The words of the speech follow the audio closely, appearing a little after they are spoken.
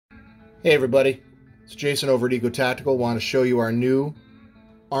Hey everybody, it's Jason over at Eco Tactical. Want to show you our new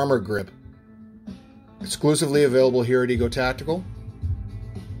armor grip. Exclusively available here at Eco Tactical.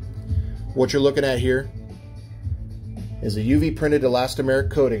 What you're looking at here is a UV printed elastomeric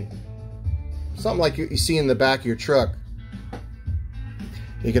coating. Something like you see in the back of your truck.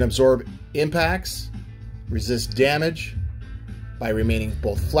 It can absorb impacts, resist damage by remaining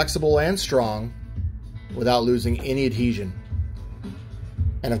both flexible and strong without losing any adhesion.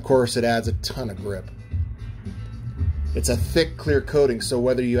 And of course, it adds a ton of grip. It's a thick, clear coating, so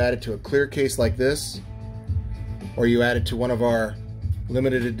whether you add it to a clear case like this, or you add it to one of our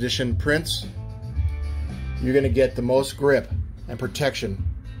limited edition prints, you're going to get the most grip and protection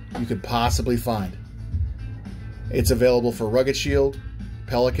you could possibly find. It's available for Rugged Shield,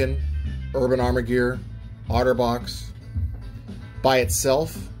 Pelican, Urban Armor Gear, Otterbox, by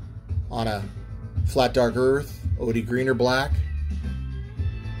itself on a flat dark earth, OD green or black,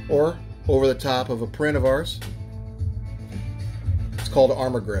 or over the top of a print of ours. It's called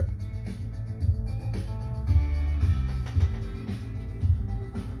Armor Grip.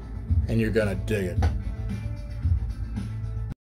 And you're gonna dig it.